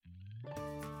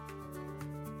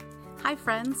Hi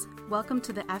friends, welcome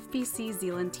to the FBC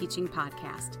Zeeland Teaching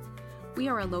Podcast. We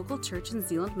are a local church in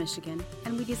Zeeland, Michigan,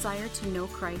 and we desire to know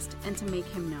Christ and to make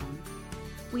Him known.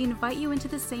 We invite you into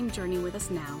the same journey with us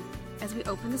now as we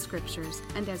open the Scriptures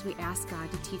and as we ask God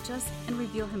to teach us and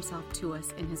reveal Himself to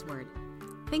us in His Word.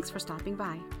 Thanks for stopping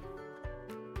by.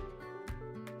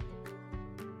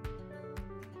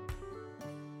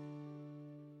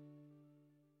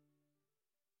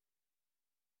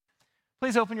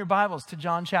 Please open your Bibles to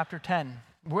John chapter 10.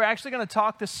 We're actually going to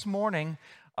talk this morning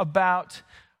about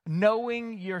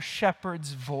knowing your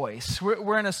shepherd's voice.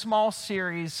 We're in a small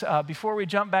series. Before we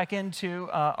jump back into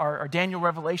our Daniel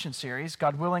Revelation series,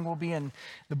 God willing, we'll be in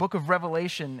the book of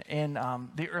Revelation in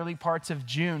the early parts of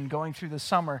June, going through the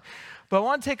summer. But I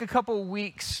want to take a couple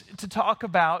weeks to talk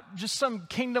about just some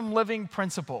kingdom living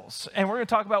principles. And we're going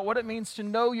to talk about what it means to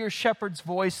know your shepherd's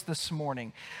voice this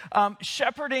morning.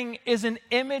 Shepherding is an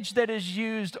image that is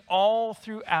used all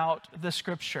throughout the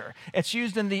Scripture. It's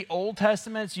used in the Old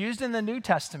Testament. It's used in the New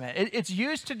Testament. It's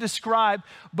used to describe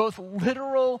both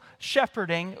literal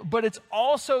shepherding, but it's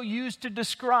also used to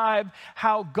describe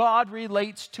how God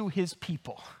relates to His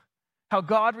people. How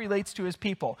God relates to His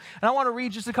people. And I want to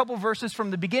read just a couple verses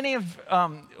from the beginning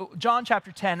of John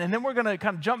chapter 10, and then we're going to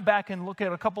kind of jump back and look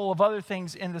at a couple of other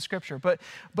things in the Scripture.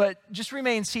 But just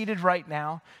remain seated right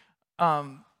now.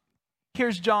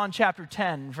 Here's John chapter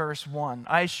 10, verse 1.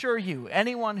 I assure you,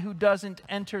 anyone who doesn't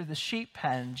enter the sheep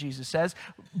pen, Jesus says,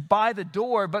 by the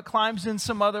door, but climbs in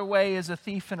some other way is a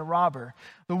thief and a robber.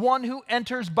 The one who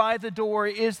enters by the door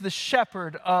is the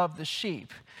shepherd of the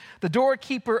sheep. The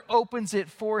doorkeeper opens it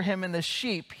for him, and the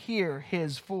sheep hear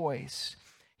his voice.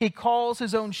 He calls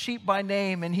his own sheep by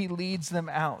name, and he leads them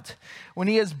out. When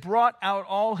he has brought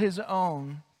all his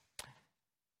own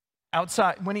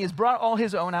outside,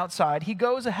 he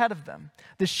goes ahead of them.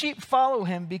 The sheep follow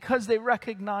him because they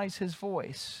recognize his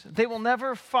voice. They will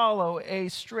never follow a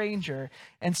stranger.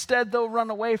 Instead, they'll run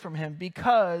away from him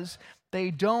because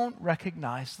they don't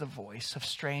recognize the voice of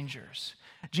strangers.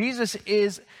 Jesus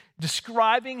is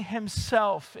describing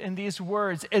himself in these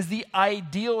words as the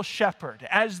ideal shepherd,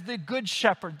 as the good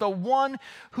shepherd, the one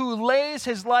who lays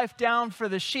his life down for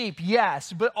the sheep,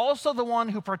 yes, but also the one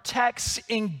who protects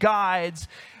and guides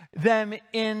them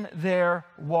in their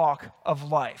walk of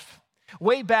life.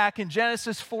 Way back in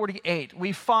Genesis 48,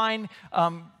 we find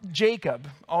Jacob,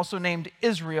 also named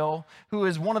Israel, who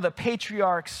is one of the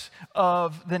patriarchs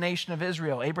of the nation of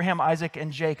Israel, Abraham, Isaac,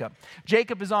 and Jacob.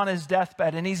 Jacob is on his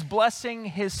deathbed, and he's blessing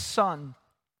his son,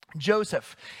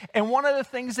 Joseph. And one of the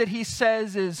things that he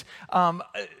says is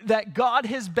that God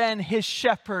has been his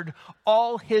shepherd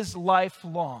all his life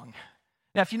long.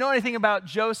 Now, if you know anything about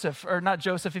if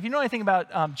you know anything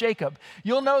about Jacob,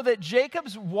 you'll know that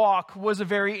Jacob's walk was a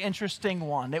very interesting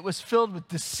one. It was filled with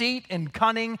deceit and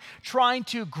cunning, trying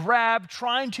to grab,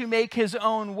 trying to make his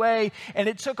own way, and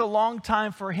it took a long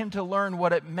time for him to learn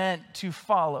what it meant to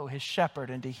follow his shepherd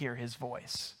and to hear his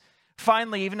voice.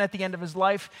 Finally, even at the end of his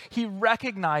life, he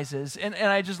recognizes, and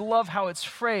I just love how it's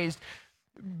phrased,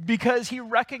 because he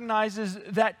recognizes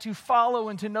that to follow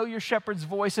and to know your shepherd's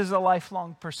voice is a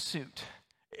lifelong pursuit.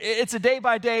 It's a day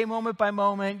by day, moment by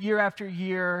moment, year after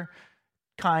year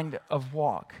kind of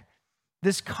walk.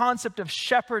 This concept of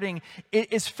shepherding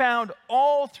is found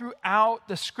all throughout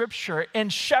the Scripture,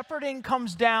 and shepherding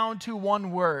comes down to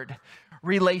one word: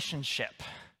 relationship.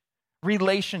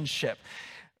 Relationship.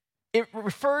 It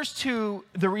refers to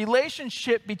the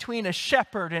relationship between a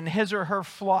shepherd and his or her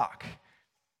flock.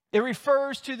 It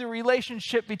refers to the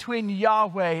relationship between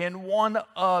Yahweh and one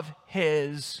of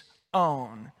his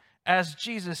own. As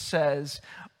Jesus says,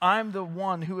 I'm the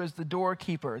one who is the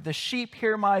doorkeeper. The sheep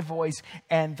hear my voice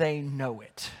and they know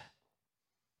it.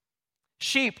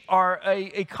 Sheep are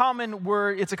a common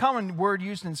word. It's a common word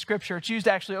used in Scripture. It's used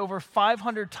actually over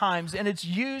 500 times, and it's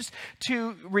used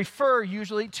to refer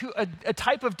usually to a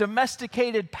type of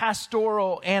domesticated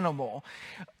pastoral animal.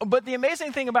 But the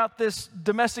amazing thing about this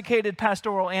domesticated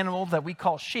pastoral animal that we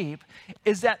call sheep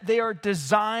is that they are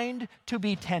designed to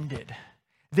be tended.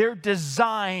 They're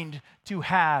designed to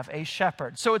have a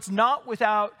shepherd. So it's not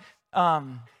without...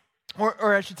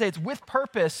 Or I should say it's with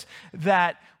purpose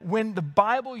that when the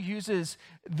Bible uses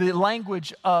the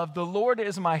language of the Lord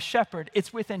is my shepherd,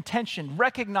 it's with intention,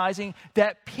 recognizing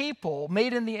that people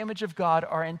made in the image of God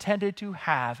are intended to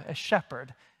have a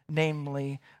shepherd,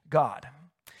 namely God.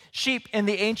 Sheep in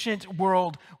the ancient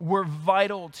world were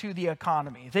vital to the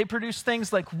economy. They produced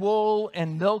things like wool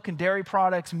and milk and dairy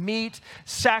products, meat,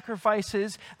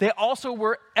 sacrifices. They also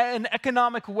were an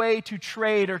economic way to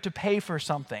trade or to pay for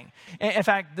something. In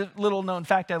fact, the little known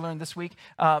fact I learned this week,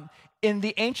 in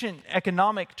the ancient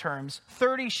economic terms,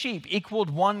 30 sheep equaled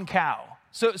 1 cow.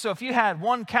 So if you had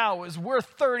one cow, it was worth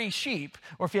 30 sheep,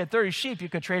 or if you had 30 sheep, you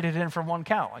could trade it in for one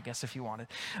cow, I guess, if you wanted.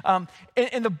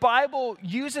 And the Bible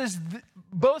uses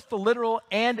both the literal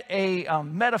and a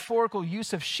metaphorical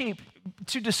use of sheep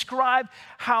to describe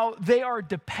how they are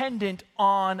dependent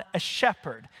on a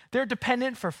shepherd. They're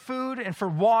dependent for food and for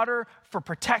water, for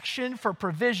protection, for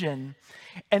provision.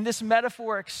 And this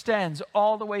metaphor extends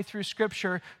all the way through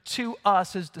Scripture to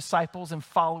us as disciples and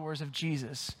followers of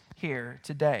Jesus here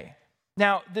today.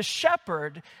 Now, the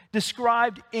shepherd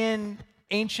described in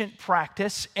ancient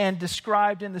practice and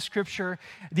described in the Scripture,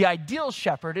 the ideal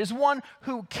shepherd is one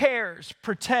who cares,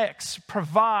 protects,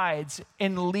 provides,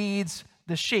 and leads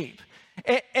the sheep.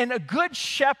 And a good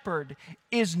shepherd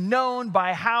is known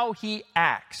by how he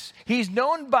acts. He's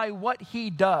known by what he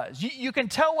does. You can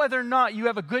tell whether or not you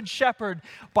have a good shepherd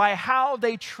by how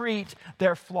they treat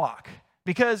their flock.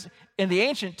 Because in the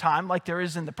ancient time, like there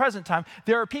is in the present time,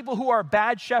 there are people who are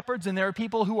bad shepherds and there are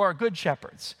people who are good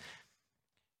shepherds.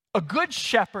 A good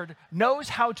shepherd knows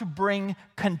how to bring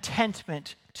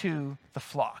contentment to the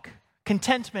flock,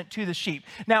 contentment to the sheep.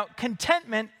 Now,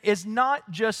 contentment is not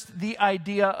just the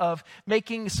idea of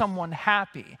making someone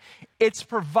happy. It's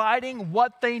providing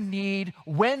what they need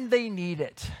when they need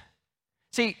it.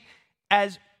 See,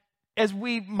 as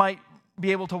we might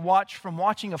be able to watch from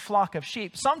watching a flock of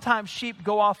sheep, sometimes sheep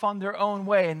go off on their own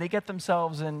way and they get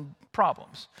themselves in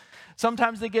problems.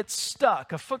 Sometimes they get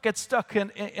stuck. A foot gets stuck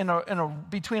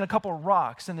between a couple of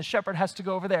rocks, and the shepherd has to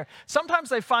go over there. Sometimes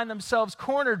they find themselves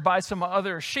cornered by some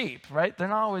other sheep, right? They're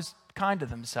not always kind to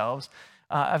themselves.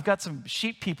 I've got some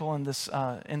sheep people in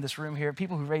this room here,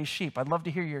 people who raise sheep. I'd love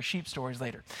to hear your sheep stories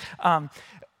later.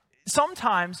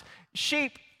 Sometimes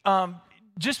sheep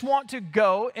just want to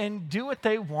go and do what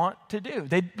they want to do.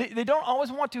 They don't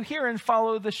always want to hear and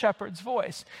follow the shepherd's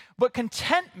voice. But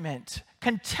contentment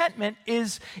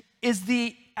is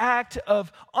the act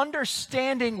of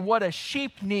understanding what a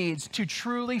sheep needs to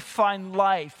truly find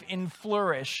life and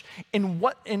flourish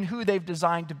in who they've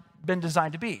been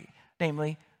designed to be,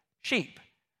 namely sheep.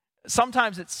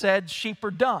 Sometimes it's said sheep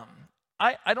are dumb.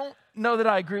 I don't know that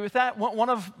I agree with that. One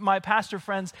of my pastor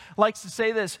friends likes to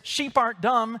say this: sheep aren't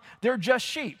dumb, they're just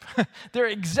sheep. They're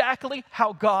exactly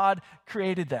how God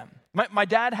created them. My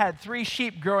dad had 3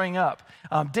 sheep growing up.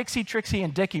 Dixie, Trixie,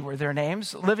 and Dickie were their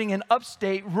names, living in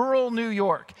upstate rural New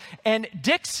York. And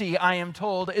Dixie, I am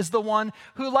told, is the one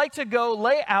who liked to go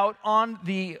lay out on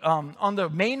the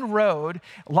main road,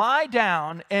 lie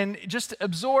down, and just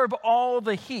absorb all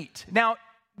the heat. Now,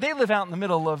 they lived out in the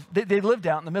middle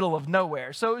of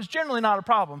nowhere, so it was generally not a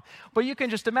problem. But you can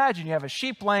just imagine you have a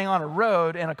sheep laying on a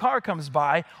road and a car comes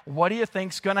by. What do you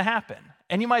think's going to happen?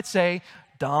 And you might say,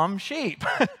 dumb sheep.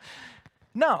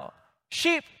 No,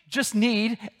 sheep just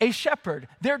need a shepherd.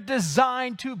 They're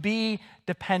designed to be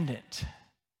dependent.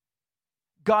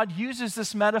 God uses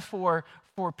this metaphor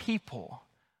for people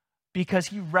because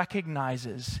he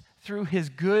recognizes through his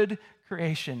good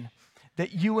creation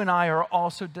that you and I are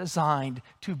also designed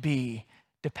to be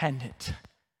dependent.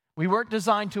 We weren't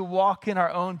designed to walk in our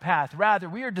own path. Rather,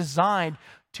 we are designed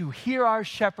to hear our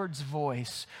shepherd's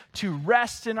voice, to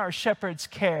rest in our shepherd's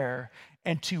care,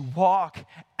 and to walk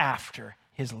after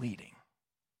his leading.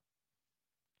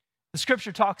 The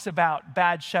scripture talks about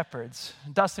bad shepherds.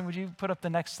 Dustin, would you put up the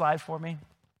next slide for me?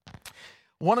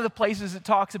 One of the places it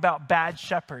talks about bad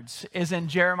shepherds is in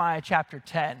Jeremiah chapter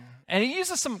 10. And he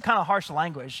uses some kind of harsh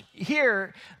language.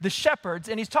 Here, the shepherds,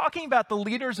 and he's talking about the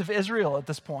leaders of Israel at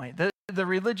this point, the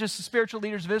religious, spiritual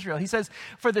leaders of Israel. He says,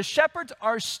 for the shepherds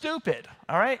are stupid,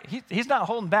 all right? He's not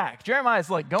holding back. Jeremiah's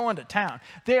like going to town.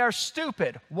 They are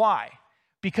stupid. Why?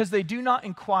 Because they do not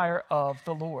inquire of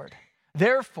the Lord.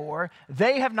 Therefore,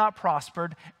 they have not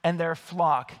prospered, and their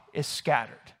flock is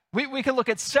scattered. We can look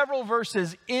at several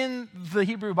verses in the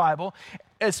Hebrew Bible,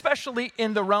 especially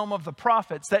in the realm of the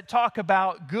prophets, that talk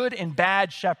about good and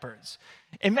bad shepherds.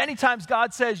 And many times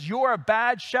God says, you're a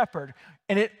bad shepherd.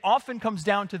 And it often comes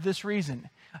down to this reason.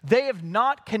 They have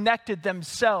not connected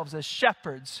themselves as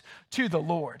shepherds to the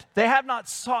Lord. They have not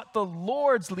sought the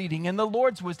Lord's leading and the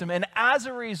Lord's wisdom. And as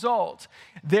a result,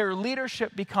 their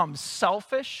leadership becomes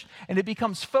selfish and it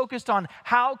becomes focused on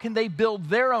how can they build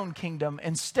their own kingdom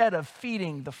instead of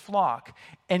feeding the flock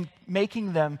and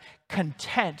making them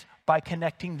content by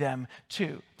connecting them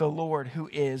to the Lord who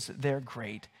is their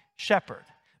great shepherd.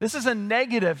 This is a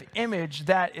negative image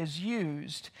that is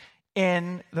used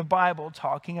in the Bible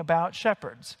talking about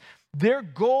shepherds. Their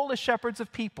goal is shepherds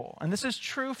of people. And this is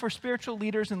true for spiritual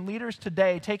leaders and leaders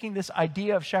today taking this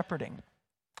idea of shepherding.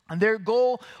 And their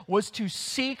goal was to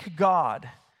seek God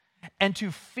and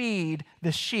to feed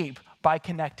the sheep by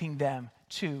connecting them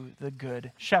to the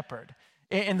good shepherd.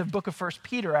 In the book of 1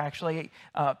 Peter, actually,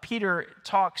 Peter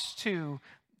talks to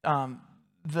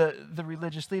the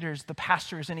religious leaders, the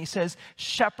pastors, and he says,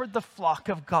 shepherd the flock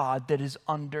of God that is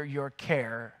under your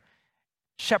care.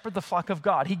 Shepherd the flock of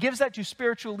God. He gives that to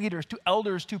spiritual leaders, to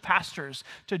elders, to pastors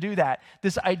to do that.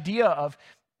 This idea of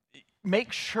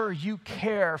make sure you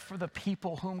care for the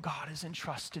people whom God has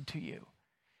entrusted to you.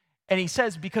 And he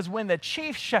says, because when the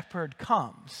chief shepherd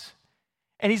comes,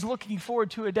 and he's looking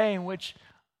forward to a day in which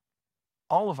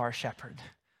all of our shepherd,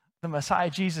 the Messiah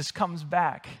Jesus, comes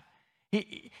back.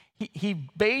 He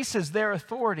bases their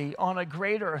authority on a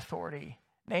greater authority,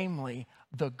 namely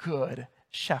the good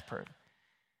shepherd.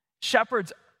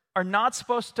 Shepherds are not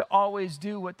supposed to always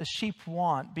do what the sheep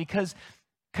want, because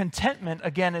contentment,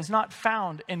 again, is not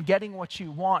found in getting what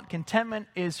you want. Contentment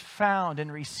is found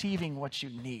in receiving what you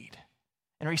need,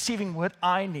 and receiving what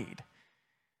I need.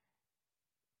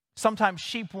 Sometimes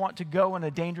sheep want to go in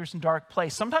a dangerous and dark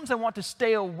place. Sometimes they want to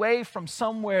stay away from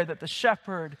somewhere that the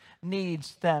shepherd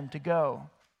needs them to go.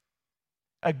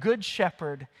 A good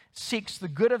shepherd seeks the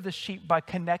good of the sheep by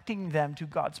connecting them to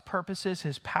God's purposes,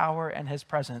 his power, and his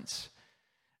presence.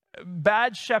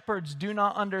 Bad shepherds do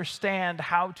not understand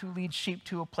how to lead sheep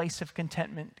to a place of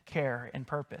contentment, care, and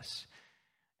purpose.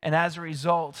 And as a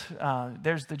result,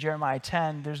 there's the Jeremiah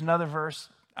 10. There's another verse.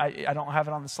 I don't have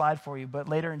it on the slide for you, but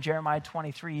later in Jeremiah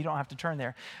 23, you don't have to turn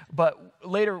there. But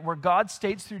later, where God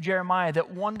states through Jeremiah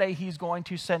that one day he's going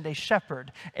to send a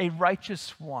shepherd, a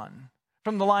righteous one,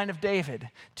 from the line of David,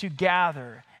 to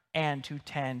gather and to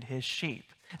tend his sheep.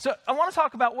 So I want to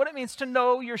talk about what it means to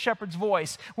know your shepherd's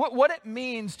voice, what it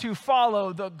means to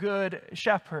follow the good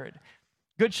shepherd.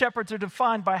 Good shepherds are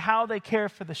defined by how they care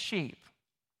for the sheep.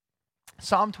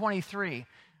 Psalm 23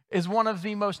 is one of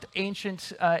the most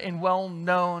ancient and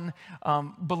well-known,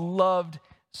 beloved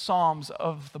psalms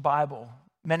of the Bible.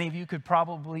 Many of you could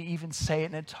probably even say it,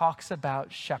 and it talks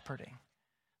about shepherding.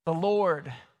 The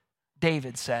Lord,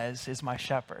 David says, is my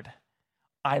shepherd.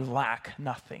 I lack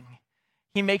nothing.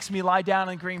 He makes me lie down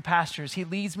in green pastures. He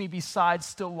leads me beside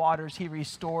still waters. He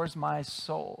restores my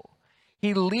soul.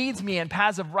 He leads me in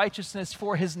paths of righteousness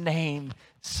for his name's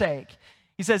sake.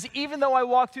 He says, even though I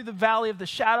walk through the valley of the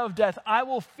shadow of death, I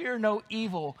will fear no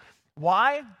evil.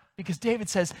 Why? Because David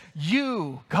says,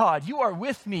 you, God, you are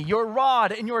with me. Your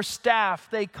rod and your staff,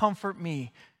 they comfort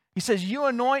me. He says, you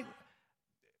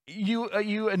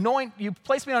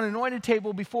place me on an anointed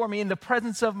table before me in the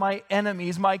presence of my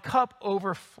enemies. My cup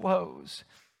overflows.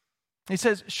 He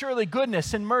says, surely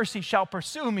goodness and mercy shall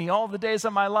pursue me all the days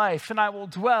of my life, and I will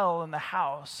dwell in the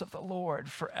house of the Lord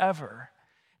forever.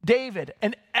 David,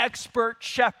 an expert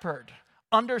shepherd,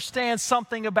 understands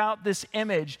something about this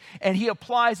image, and he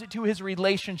applies it to his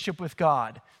relationship with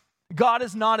God. God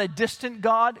is not a distant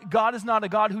God. God is not a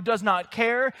God who does not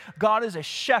care. God is a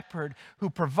shepherd who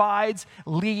provides,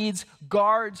 leads,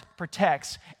 guards,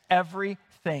 protects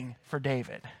everything for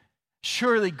David.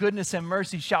 Surely goodness and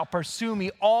mercy shall pursue me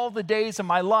all the days of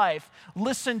my life.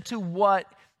 Listen to what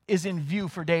is in view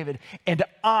for David. And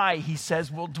I, he says,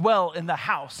 will dwell in the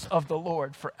house of the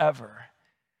Lord forever.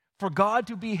 For God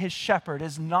to be his shepherd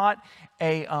is not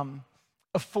a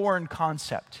foreign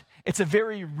concept. It's a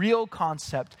very real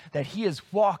concept that he is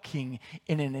walking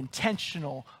in an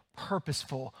intentional,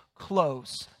 purposeful,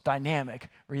 close, dynamic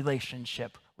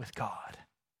relationship with God.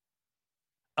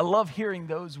 I love hearing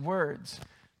those words,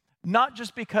 not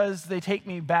just because they take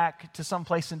me back to some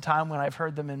place in time when I've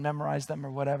heard them and memorized them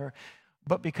or whatever,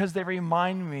 but because they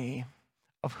remind me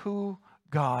of who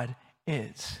God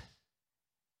is.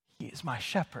 He is my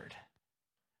shepherd.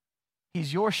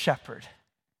 He's your shepherd.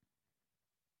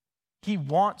 He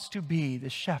wants to be the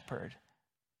shepherd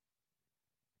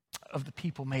of the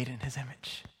people made in his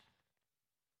image.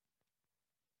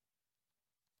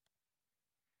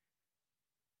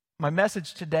 My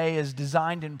message today is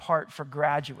designed in part for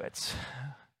graduates.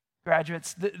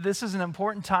 Graduates, this is an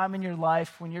important time in your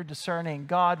life when you're discerning,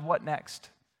 God, what next?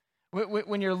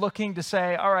 When you're looking to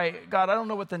say, all right, God, I don't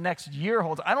know what the next year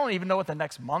holds. I don't even know what the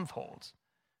next month holds,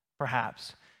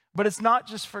 perhaps. But it's not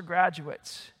just for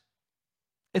graduates.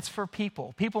 It's for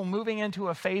people moving into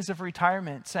a phase of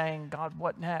retirement saying, God,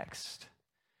 what next?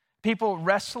 People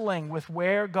wrestling with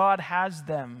where God has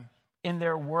them in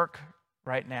their work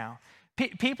right now.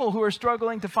 People who are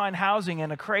struggling to find housing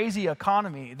in a crazy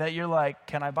economy that you're like,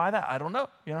 can I buy that? I don't know,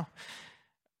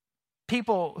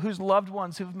 People whose loved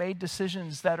ones who've made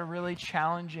decisions that are really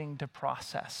challenging to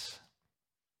process.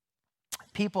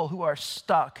 People who are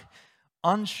stuck,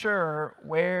 unsure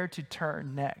where to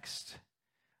turn next.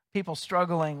 People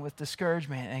struggling with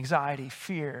discouragement, anxiety,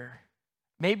 fear,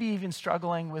 maybe even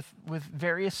struggling with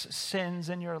various sins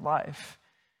in your life.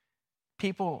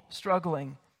 People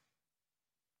struggling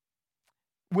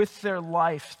with their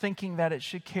life thinking that it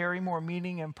should carry more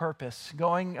meaning and purpose,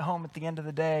 going home at the end of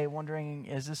the day wondering,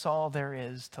 is this all there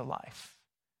is to life?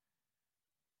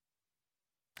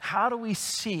 How do we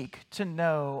seek to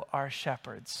know our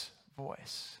shepherd's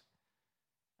voice?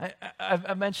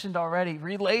 I've mentioned already,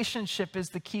 relationship is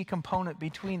the key component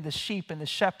between the sheep and the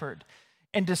shepherd.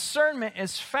 And discernment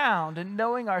is found in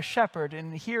knowing our shepherd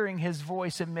and hearing his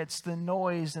voice amidst the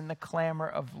noise and the clamor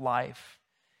of life.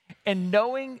 And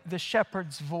knowing the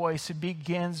shepherd's voice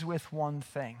begins with one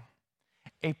thing: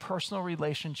 a personal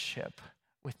relationship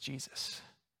with Jesus.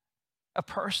 A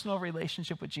personal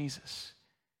relationship with Jesus.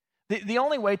 The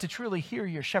only way to truly hear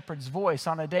your shepherd's voice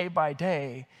on a day by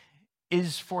day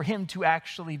is for him to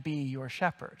actually be your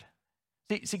shepherd.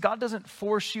 See, God doesn't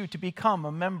force you to become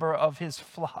a member of his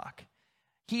flock.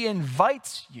 He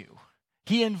invites you.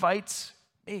 He invites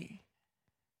me.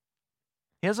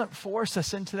 He doesn't force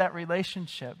us into that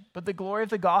relationship. But the glory of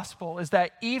the gospel is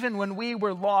that even when we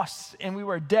were lost and we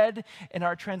were dead in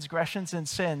our transgressions and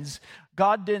sins,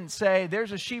 God didn't say,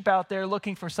 there's a sheep out there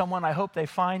looking for someone, I hope they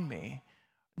find me.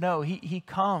 No, he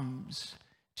comes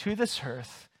to this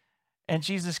earth, and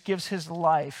Jesus gives his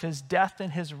life, his death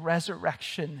and his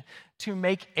resurrection to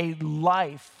make a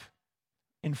life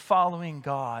in following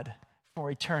God for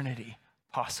eternity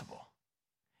possible.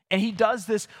 And he does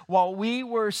this while we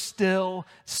were still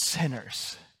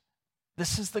sinners.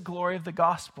 This is the glory of the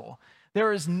gospel.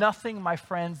 There is nothing, my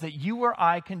friends, that you or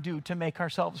I can do to make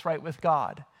ourselves right with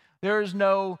God. There is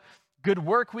no good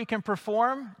work we can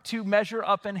perform to measure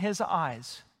up in his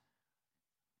eyes.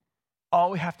 All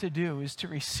we have to do is to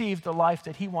receive the life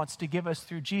that he wants to give us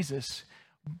through Jesus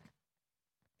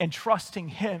and trusting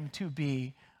him to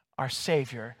be our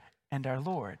Savior and our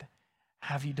Lord.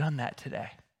 Have you done that today?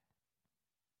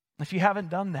 If you haven't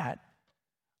done that,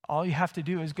 all you have to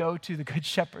do is go to the Good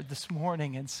Shepherd this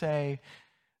morning and say,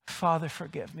 Father,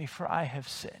 forgive me, for I have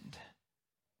sinned.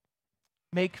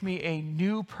 Make me a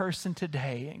new person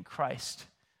today in Christ.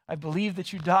 I believe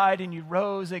that you died and you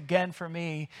rose again for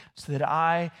me so that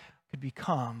I could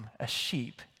become a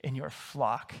sheep in your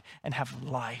flock and have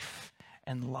life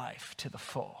and life to the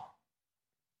full.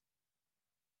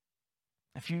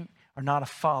 If you are not a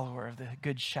follower of the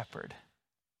Good Shepherd,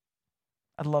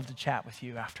 I'd love to chat with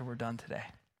you after we're done today.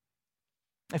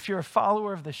 If you're a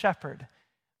follower of the shepherd,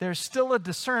 there's still a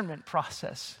discernment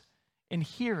process in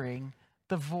hearing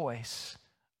the voice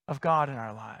of God in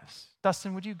our lives.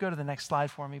 Dustin, would you go to the next slide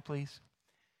for me, please?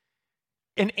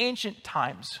 In ancient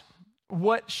times,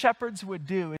 what shepherds would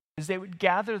do is they would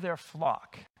gather their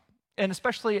flock, and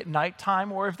especially at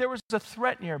nighttime, or if there was a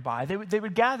threat nearby, they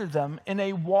would gather them in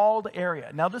a walled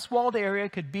area. Now, this walled area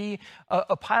could be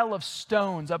a pile of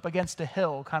stones up against a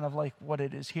hill, kind of like what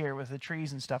it is here with the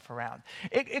trees and stuff around.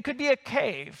 It could be a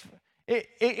cave.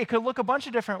 It could look a bunch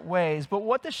of different ways, but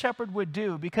what the shepherd would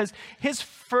do, because his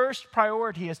first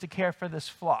priority is to care for this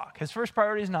flock. His first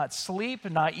priority is not sleep,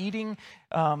 not eating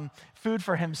food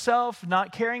for himself,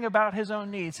 not caring about his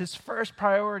own needs. His first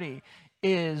priority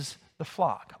is the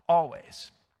flock,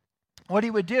 always. What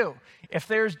he would do, if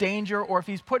there's danger or if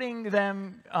he's putting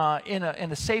them in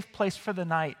a safe place for the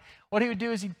night, what he would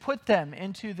do is he'd put them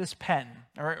into this pen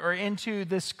or into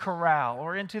this corral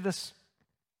or into this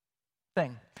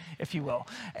thing, if you will.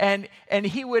 And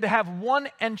he would have one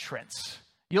entrance.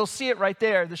 You'll see it right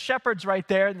there. The shepherd's right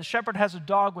there, and the shepherd has a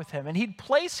dog with him. And he'd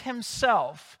place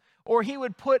himself, or he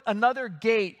would put another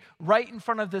gate right in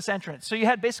front of this entrance. So you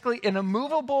had basically an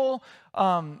immovable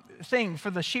thing for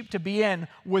the sheep to be in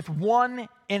with one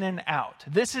in and out.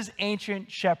 This is ancient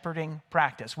shepherding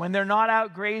practice. When they're not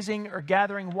out grazing or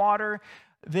gathering water,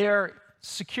 they're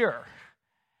secure.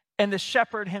 And the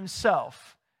shepherd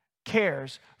himself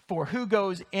cares for who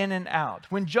goes in and out.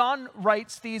 When John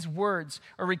writes these words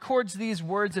or records these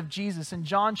words of Jesus in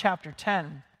John chapter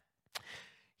 10,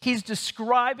 he's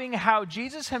describing how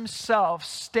Jesus himself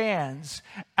stands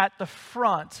at the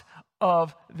front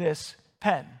of this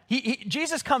pen.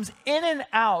 Jesus comes in and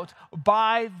out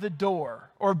by the door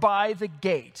or by the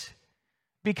gate,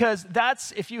 because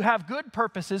that's, if you have good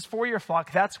purposes for your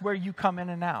flock, that's where you come in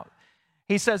and out.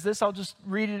 He says this, I'll just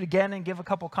read it again and give a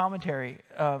couple commentary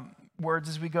words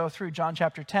as we go through John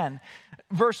chapter 10.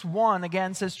 Verse 1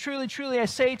 again says, "Truly, truly, I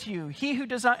say to you, he who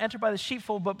does not enter by the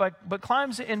sheepfold but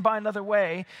climbs in by another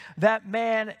way, that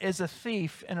man is a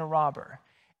thief and a robber.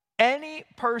 Any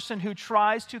person who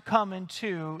tries to come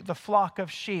into the flock of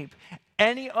sheep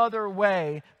any other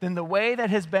way than the way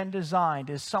that has been designed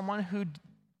is someone who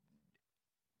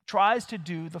tries to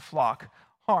do the flock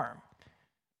harm."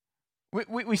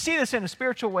 We see this in a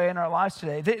spiritual way in our lives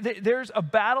today. There's a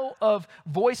battle of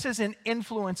voices and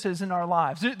influences in our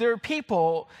lives. There are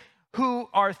people who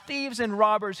are thieves and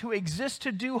robbers who exist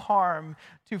to do harm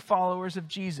to followers of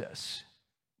Jesus.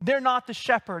 They're not the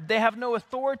shepherd. They have no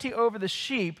authority over the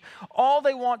sheep. All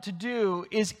they want to do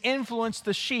is influence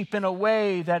the sheep in a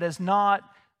way that is not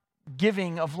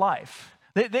giving of life.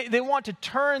 They want to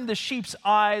turn the sheep's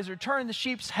eyes or turn the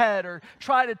sheep's head or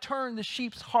try to turn the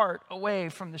sheep's heart away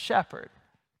from the shepherd.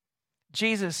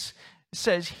 Jesus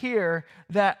says here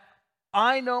that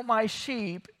I know my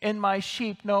sheep and my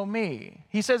sheep know me.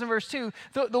 He says in verse 2,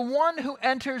 the one who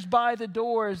enters by the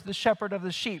door is the shepherd of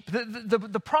the sheep,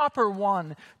 the proper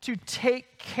one to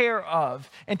take care of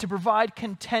and to provide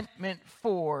contentment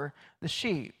for the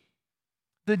sheep.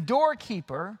 The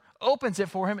doorkeeper opens it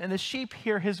for him, and the sheep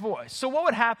hear his voice. So what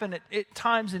would happen at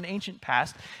times in ancient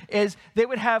past is they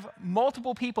would have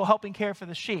multiple people helping care for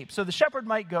the sheep. So the shepherd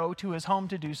might go to his home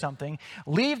to do something,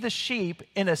 leave the sheep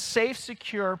in a safe,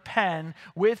 secure pen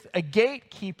with a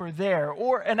gatekeeper there,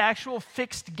 or an actual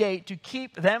fixed gate to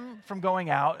keep them from going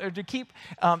out, or to keep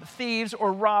thieves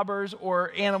or robbers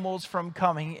or animals from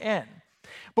coming in.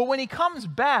 But when he comes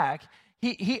back,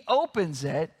 he opens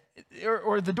it,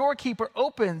 or the doorkeeper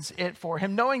opens it for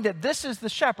him, knowing that this is the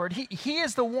shepherd. He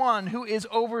is the one who is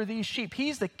over these sheep.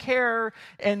 He's the carer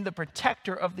and the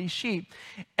protector of these sheep.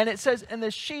 And it says, and the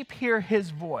sheep hear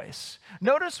his voice.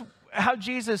 Notice how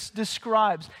Jesus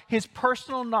describes his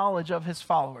personal knowledge of his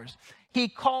followers. He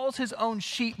calls his own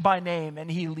sheep by name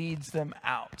and he leads them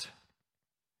out.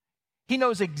 He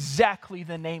knows exactly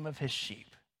the name of his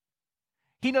sheep.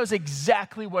 He knows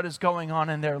exactly what is going on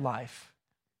in their life.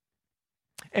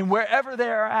 And wherever they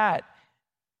are at,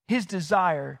 his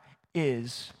desire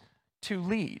is to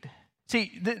lead.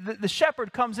 See, the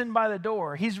shepherd comes in by the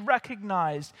door. He's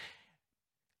recognized.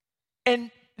 And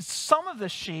some of the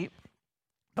sheep,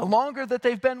 the longer that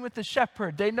they've been with the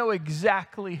shepherd, they know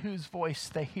exactly whose voice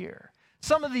they hear.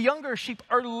 Some of the younger sheep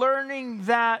are learning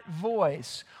that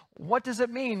voice. What does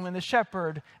it mean when the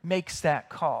shepherd makes that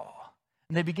call?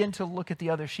 And they begin to look at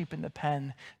the other sheep in the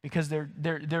pen because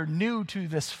they're new to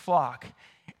this flock.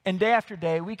 And day after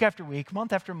day, week after week,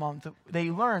 month after month,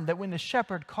 they learn that when the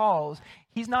shepherd calls,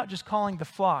 he's not just calling the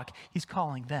flock, he's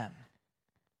calling them.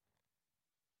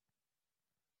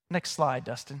 Next slide,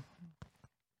 Dustin.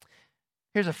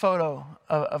 Here's a photo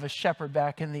of a shepherd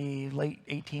back in the late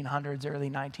 1800s, early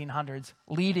 1900s,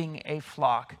 leading a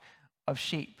flock of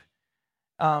sheep.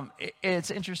 It's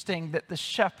interesting that the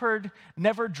shepherd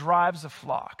never drives a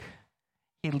flock.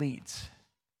 He leads.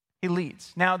 He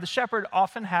leads. Now, the shepherd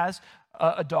often has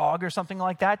a dog or something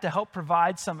like that to help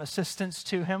provide some assistance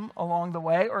to him along the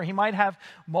way, or he might have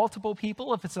multiple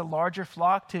people if it's a larger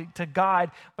flock to guide,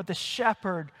 but the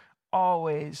shepherd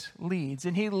always leads,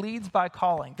 and he leads by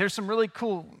calling. There's some really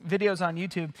cool videos on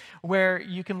YouTube where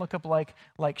you can look up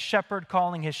like shepherd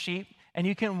calling his sheep, and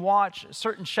you can watch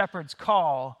certain shepherds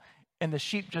call, and the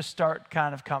sheep just start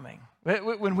kind of coming.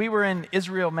 When we were in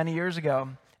Israel many years ago,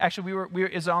 actually, we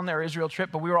were on our Israel trip,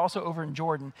 but we were also over in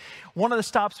Jordan. One of the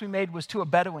stops we made was to a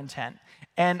Bedouin tent,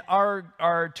 and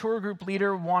our tour group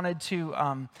leader wanted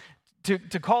to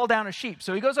call down a sheep.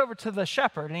 So he goes over to the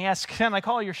shepherd, and he asks, "Can I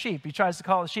call your sheep?" He tries to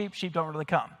call the sheep. Sheep don't really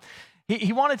come.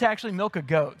 He wanted to actually milk a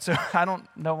goat, so I don't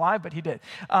know why, but he did.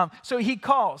 So he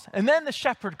calls, and then the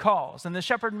shepherd calls, and the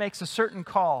shepherd makes a certain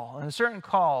call,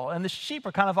 and the sheep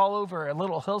are kind of all over a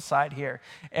little hillside here.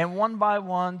 And one by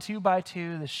one, two by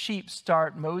two, the sheep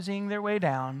start moseying their way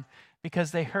down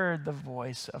because they heard the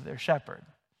voice of their shepherd.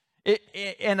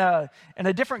 In a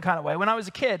different kind of way, when I was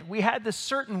a kid, we had this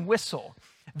certain whistle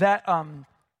that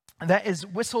is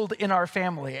whistled in our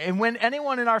family. And when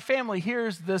anyone in our family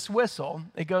hears this whistle,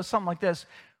 it goes something like this.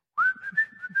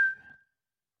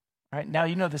 All right, now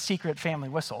you know the secret family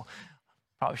whistle.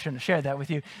 Probably shouldn't have shared that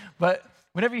with you. But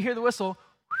whenever you hear the whistle,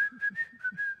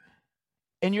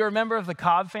 and you're a member of the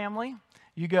Cobb family,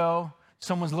 you go,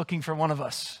 someone's looking for one of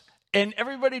us. And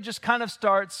everybody just kind of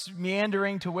starts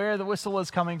meandering to where the whistle is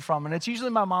coming from. And it's usually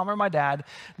my mom or my dad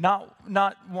not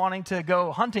wanting to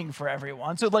go hunting for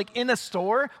everyone. So like in a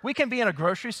store, we can be in a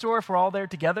grocery store if we're all there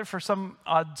together for some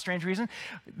odd, strange reason.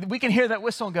 We can hear that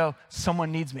whistle and go,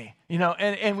 someone needs me,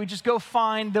 and we just go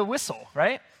find the whistle,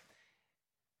 right?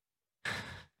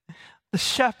 The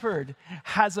shepherd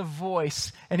has a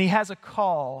voice and he has a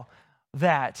call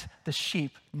that the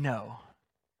sheep know.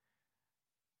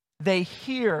 They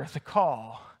hear the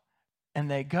call and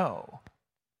they go.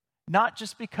 Not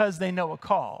just because they know a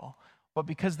call, but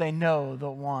because they know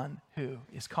the one who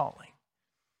is calling.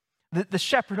 The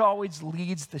shepherd always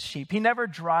leads the sheep. He never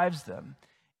drives them.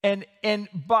 And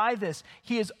by this,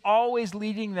 he is always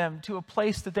leading them to a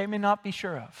place that they may not be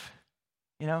sure of.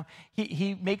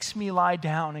 He makes me lie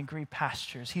down in green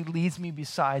pastures. He leads me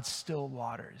beside still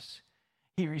waters.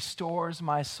 He restores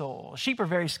my soul. Sheep are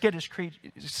very skittish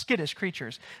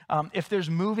creatures. If there's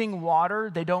moving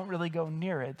water, they don't really go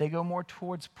near it. They go more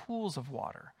towards pools of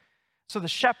water. So the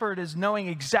shepherd is knowing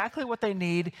exactly what they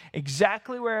need,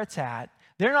 exactly where it's at.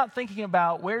 They're not thinking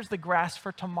about where's the grass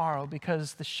for tomorrow,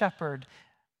 because the shepherd,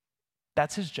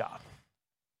 that's his job.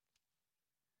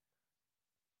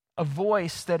 A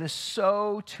voice that is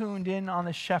so tuned in on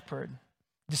the shepherd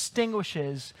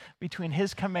distinguishes between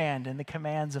his command and the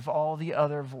commands of all the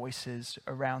other voices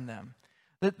around them.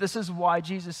 This is why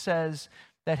Jesus says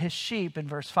that his sheep, in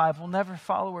verse 5, will never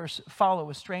follow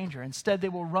a stranger. Instead, they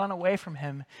will run away from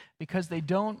him because they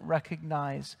don't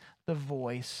recognize the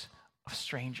voice of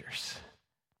strangers.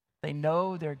 They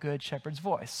know their good shepherd's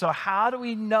voice. So how do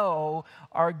we know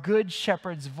our good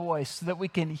shepherd's voice so that we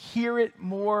can hear it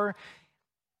more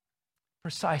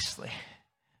precisely?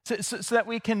 So that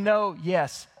we can know,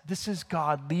 yes, this is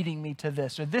God leading me to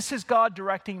this, or this is God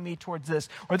directing me towards this,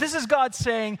 or this is God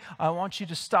saying, I want you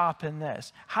to stop in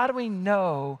this. How do we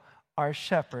know our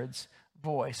shepherd's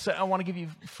voice? So I want to give you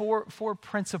four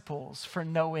principles for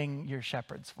knowing your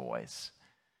shepherd's voice.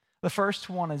 The first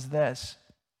one is this.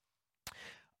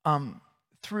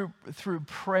 Through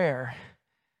prayer,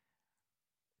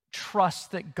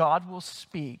 trust that God will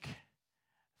speak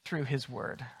through his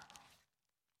word.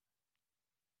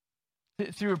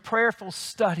 Through a prayerful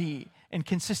study and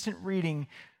consistent reading,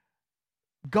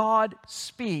 God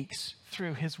speaks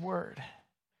through his word.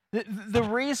 The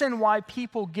reason why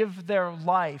people give their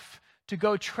life to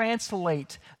go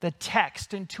translate the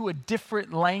text into a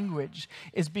different language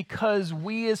is because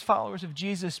we as followers of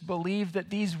Jesus believe that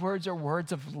these words are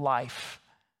words of life.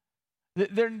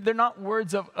 They're not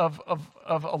words of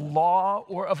a law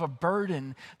or of a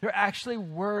burden. They're actually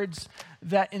words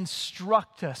that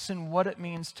instruct us in what it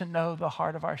means to know the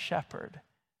heart of our shepherd.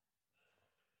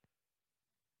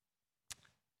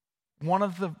 One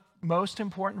of the most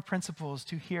important principles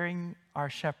to hearing our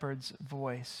shepherd's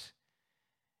voice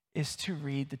is to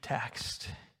read the text.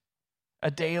 A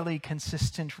daily,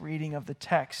 consistent reading of the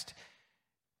text,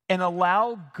 and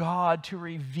allow God to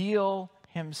reveal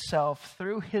himself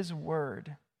through his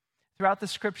word. Throughout the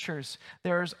scriptures,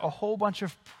 there's a whole bunch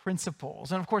of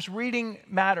principles. And of course, reading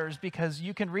matters because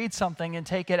you can read something and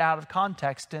take it out of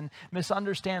context and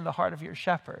misunderstand the heart of your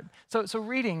shepherd. So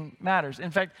reading matters.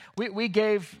 In fact, we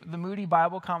gave the Moody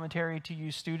Bible Commentary to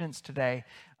you students today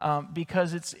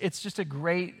because it's just a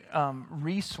great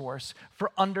resource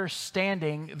for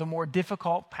understanding the more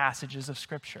difficult passages of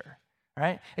Scripture,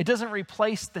 right? It doesn't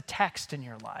replace the text in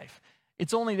your life.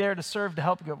 It's only there to serve to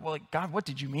help you go, well, God, what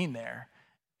did you mean there?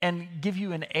 And give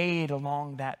you an aid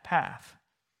along that path.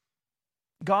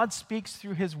 God speaks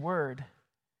through his word.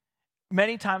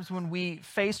 Many times when we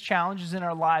face challenges in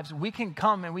our lives, we can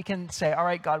come and we can say, all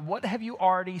right, God, what have you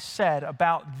already said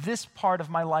about this part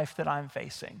of my life that I'm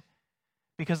facing?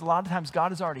 Because a lot of times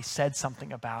God has already said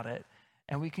something about it.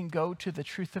 And we can go to the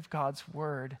truth of God's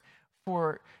word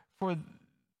for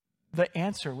the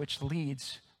answer which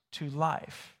leads to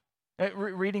life.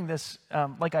 Reading this,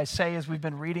 like I say, as we've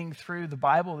been reading through the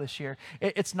Bible this year,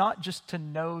 it's not just to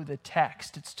know the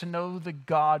text. It's to know the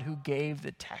God who gave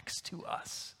the text to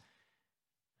us.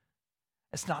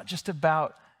 It's not just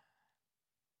about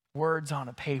words on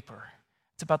a paper.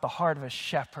 It's about the heart of a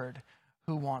shepherd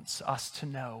who wants us to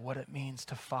know what it means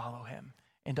to follow him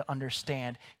and to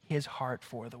understand his heart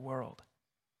for the world.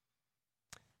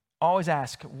 Always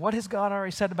ask, what has God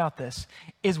already said about this?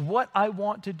 Is what I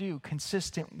want to do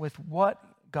consistent with what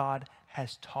God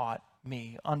has taught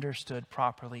me, understood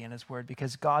properly in his word?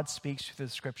 Because God speaks through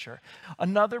the scripture.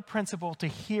 Another principle to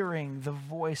hearing the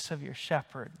voice of your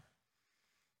shepherd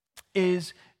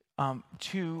is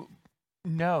to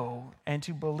know and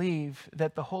to believe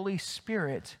that the Holy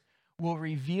Spirit will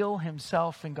reveal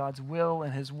himself and God's will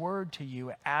and his word to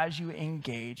you as you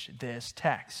engage this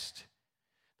text.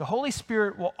 The Holy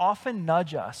Spirit will often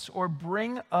nudge us or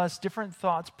bring us different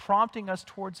thoughts, prompting us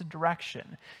towards a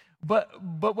direction. But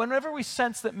whenever we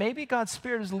sense that maybe God's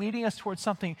Spirit is leading us towards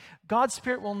something, God's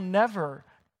Spirit will never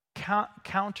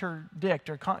contradict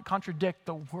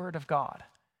the Word of God.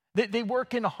 They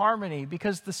work in harmony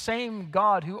because the same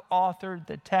God who authored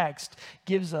the text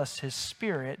gives us his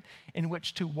Spirit in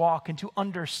which to walk and to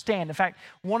understand. In fact,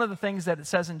 one of the things that it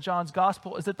says in John's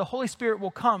gospel is that the Holy Spirit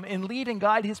will come and lead and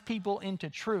guide his people into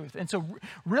truth. And so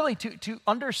really to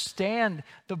understand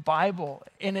the Bible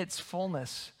in its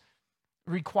fullness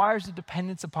requires a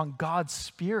dependence upon God's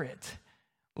Spirit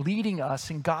leading us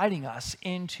and guiding us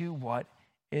into what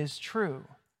is true.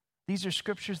 These are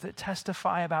scriptures that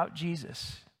testify about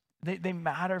Jesus. They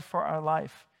matter for our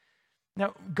life.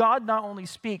 Now, God not only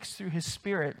speaks through his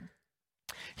Spirit,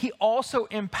 He also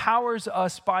empowers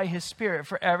us by his Spirit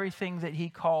for everything that he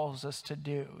calls us to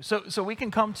do. So we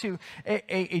can come to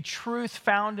a truth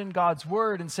found in God's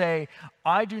word and say,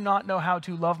 I do not know how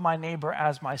to love my neighbor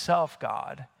as myself,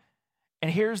 God.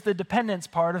 And here's the dependence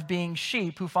part of being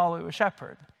sheep who follow a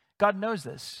shepherd. God knows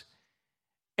this.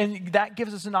 And that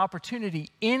gives us an opportunity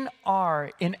in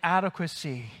our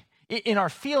inadequacy, in our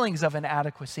feelings of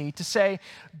inadequacy, to say,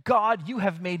 God, you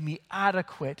have made me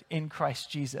adequate in Christ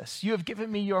Jesus. You have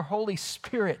given me your Holy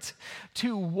Spirit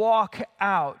to walk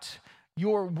out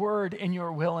your word and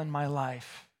your will in my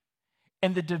life.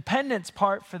 And the dependence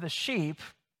part for the sheep,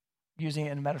 using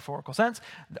it in a metaphorical sense,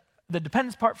 the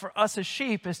dependence part for us as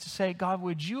sheep is to say, God,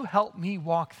 would you help me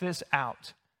walk this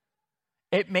out?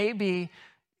 It may be,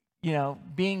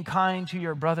 being kind to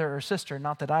your brother or sister.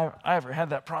 Not that I ever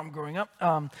had that problem growing up.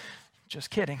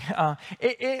 Just kidding.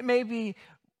 It may be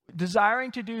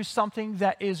desiring to do something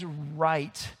that is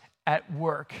right at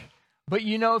work. But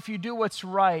if you do what's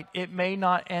right, it may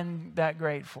not end that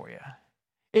great for you.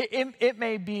 It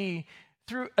may be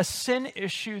through a sin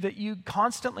issue that you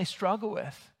constantly struggle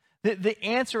with. The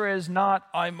answer is not,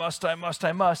 I must.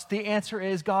 The answer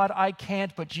is, God, I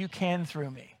can't, but you can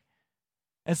through me.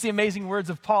 It's the amazing words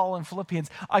of Paul in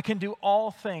Philippians. I can do all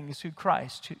things through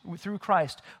Christ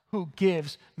who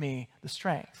gives me the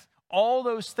strength. All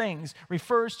those things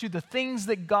refers to the things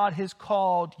that God has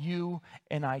called you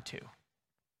and I to.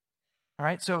 All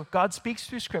right, so God speaks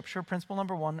through Scripture, principle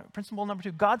number one. Principle number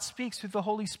two, God speaks through the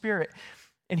Holy Spirit,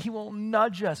 and he will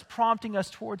nudge us, prompting us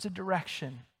towards a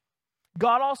direction.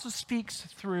 God also speaks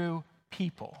through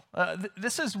people.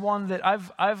 This is one that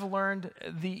I've learned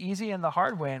the easy and the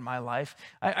hard way in my life.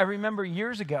 I remember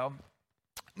years ago,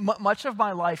 much of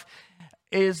my life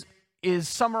is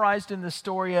summarized in the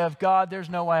story of, God, there's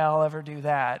no way I'll ever do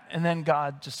that. And then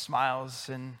God just smiles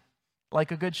and,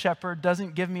 like a good shepherd,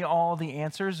 doesn't give me all the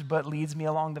answers, but leads me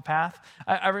along the path.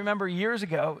 I remember years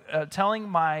ago telling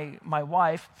my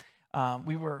wife,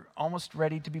 we were almost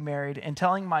ready to be married, and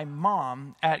telling my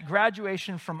mom at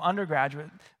graduation from undergraduate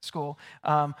school,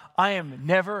 I am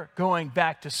never going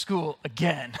back to school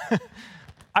again.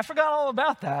 I forgot all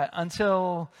about that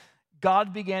until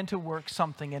God began to work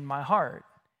something in my heart.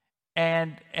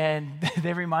 And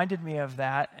they reminded me of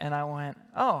that, and I went,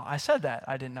 oh, I said that.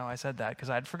 I didn't know I said that because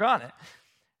I'd forgotten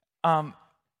it.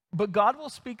 But God will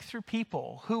speak through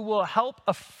people who will help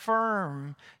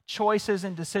affirm choices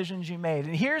and decisions you made.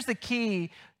 And here's the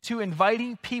key to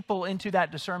inviting people into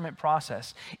that discernment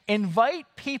process. Invite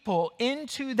people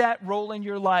into that role in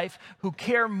your life who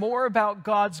care more about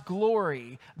God's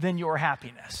glory than your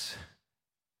happiness.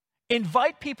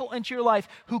 Invite people into your life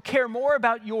who care more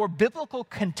about your biblical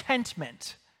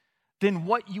contentment than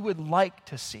what you would like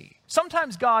to see.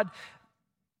 Sometimes God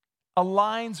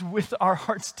aligns with our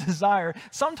heart's desire.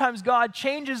 Sometimes God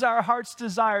changes our heart's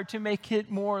desire to make it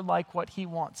more like what he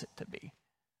wants it to be.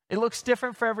 It looks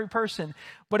different for every person,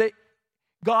 but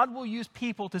God will use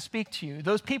people to speak to you.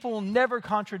 Those people will never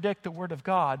contradict the word of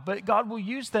God, but God will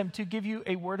use them to give you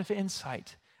a word of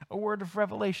insight, a word of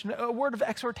revelation, a word of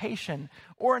exhortation,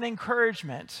 or an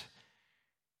encouragement.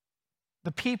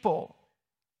 The people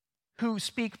who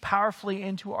speak powerfully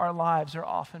into our lives are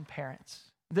often parents.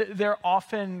 They're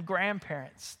often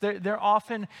grandparents. They're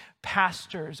often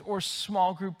pastors or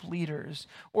small group leaders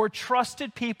or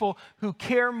trusted people who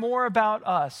care more about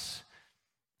us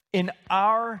in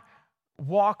our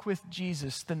walk with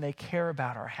Jesus than they care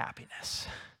about our happiness.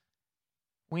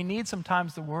 We need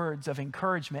sometimes the words of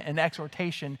encouragement and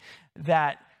exhortation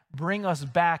that bring us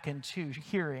back into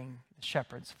hearing the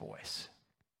shepherd's voice.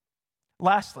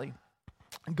 Lastly,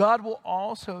 God will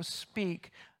also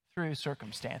speak through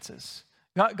circumstances.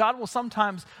 God will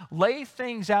sometimes lay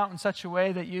things out in such a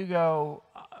way that you go,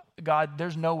 God,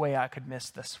 there's no way I could miss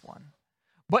this one.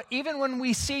 But even when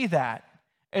we see that,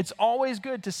 it's always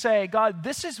good to say, God,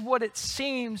 this is what it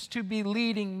seems to be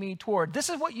leading me toward. This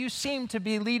is what you seem to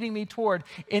be leading me toward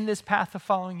in this path of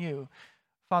following you.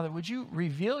 Father, would you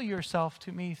reveal yourself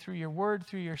to me through your word,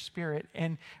 through your Spirit,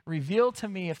 and reveal to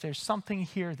me if there's something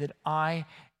here that I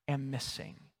am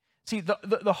missing. See,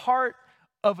 the heart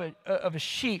of a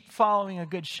sheep following a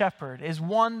good shepherd is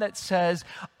one that says,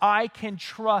 I can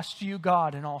trust you,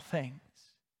 God, in all things.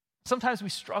 Sometimes we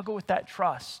struggle with that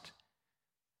trust,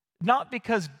 not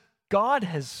because God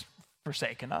has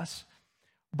forsaken us,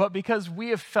 but because we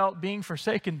have felt being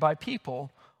forsaken by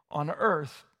people on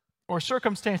earth or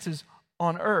circumstances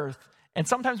on earth. And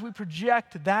sometimes we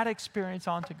project that experience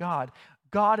onto God.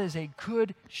 God is a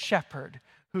good shepherd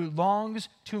who longs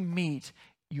to meet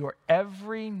your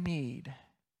every need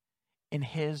in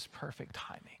his perfect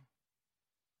timing.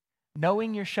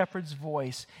 Knowing your shepherd's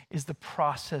voice is the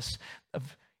process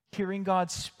of hearing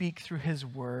God speak through his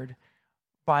word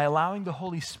by allowing the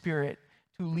Holy Spirit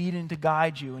to lead and to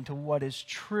guide you into what is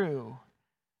true,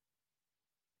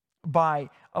 by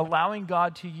allowing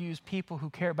God to use people who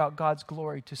care about God's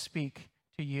glory to speak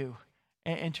to you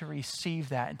and to receive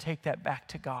that and take that back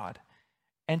to God,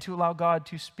 and to allow God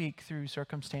to speak through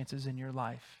circumstances in your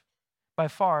life. By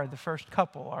far, the first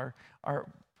couple are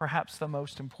perhaps the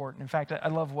most important. In fact, I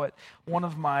love what one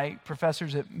of my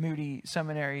professors at Moody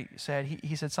Seminary said.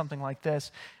 He said something like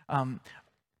this: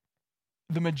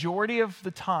 the majority of the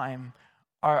time,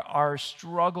 our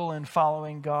struggle in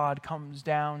following God comes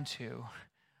down to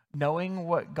knowing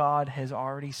what God has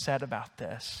already said about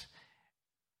this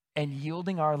and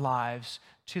yielding our lives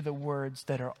to the words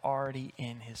that are already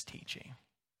in his teaching.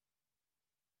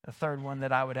 The third one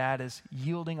that I would add is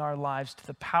yielding our lives to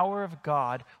the power of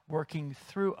God working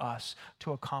through us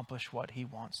to accomplish what he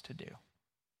wants to do.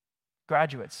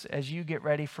 Graduates, as you get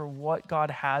ready for what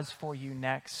God has for you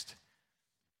next,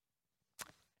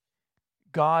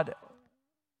 God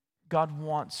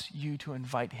wants you to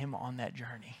invite him on that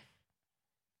journey.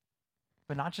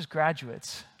 But not just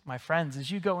graduates, my friends,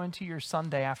 as you go into your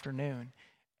Sunday afternoon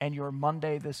and your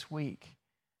Monday this week,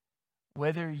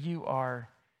 whether you are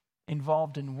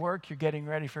involved in work, you're getting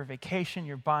ready for vacation,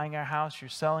 you're buying a house, you're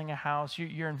selling a house,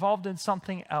 you're involved in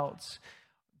something else,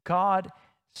 God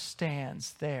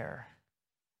stands there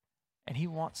and he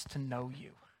wants to know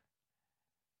you.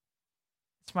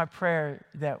 It's my prayer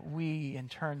that we in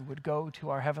turn would go to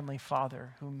our Heavenly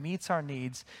Father who meets our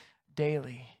needs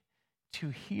daily to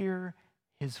hear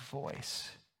his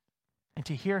voice and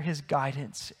to hear his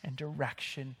guidance and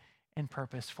direction and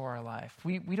purpose for our life.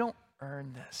 We don't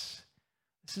earn this.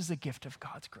 This is the gift of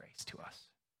God's grace to us.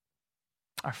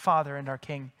 Our Father and our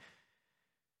King.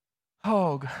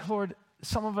 Oh, Lord,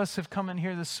 some of us have come in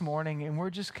here this morning and we're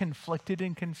just conflicted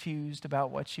and confused about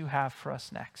what you have for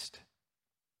us next.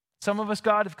 Some of us,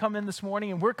 God, have come in this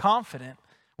morning and we're confident.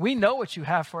 We know what you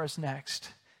have for us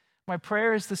next. My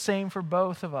prayer is the same for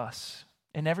both of us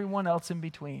and everyone else in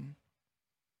between,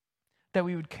 that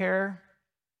we would care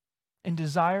and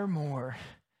desire more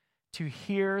to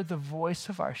hear the voice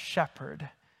of our shepherd,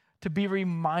 to be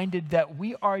reminded that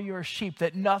we are your sheep,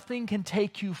 that nothing can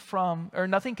take you from, or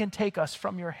nothing can take us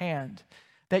from your hand,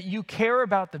 that you care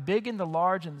about the big and the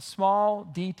large and the small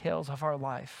details of our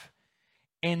life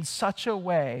in such a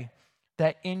way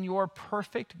that in your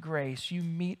perfect grace you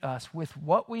meet us with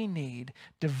what we need,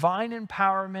 divine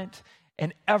empowerment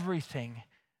and everything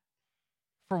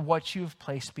for what you've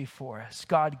placed before us.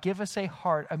 God, give us a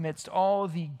heart amidst all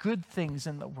the good things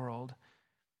in the world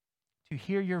to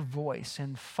hear your voice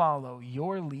and follow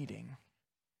your leading.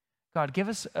 God, give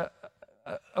us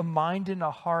a mind and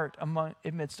a heart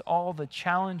amidst all the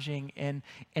challenging and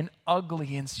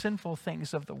ugly and sinful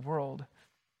things of the world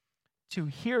to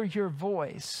hear your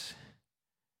voice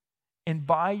and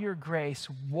by your grace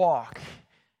walk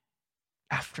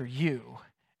after you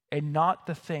and not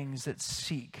the things that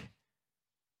seek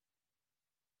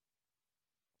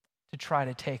to try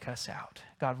to take us out.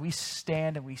 God, we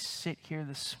stand and we sit here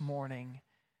this morning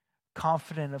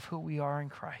confident of who we are in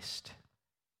Christ.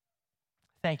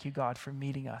 Thank you, God, for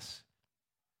meeting us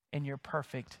in your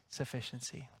perfect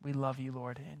sufficiency. We love you,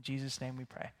 Lord. In Jesus' name we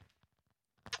pray.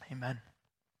 Amen.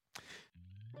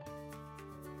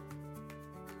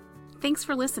 Thanks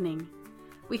for listening.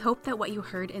 We hope that what you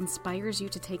heard inspires you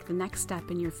to take the next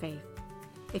step in your faith.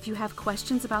 If you have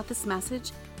questions about this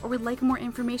message or would like more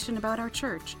information about our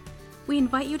church, we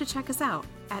invite you to check us out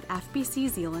at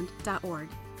fbczeeland.org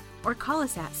or call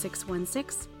us at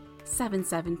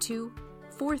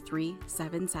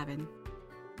 616-772-4377.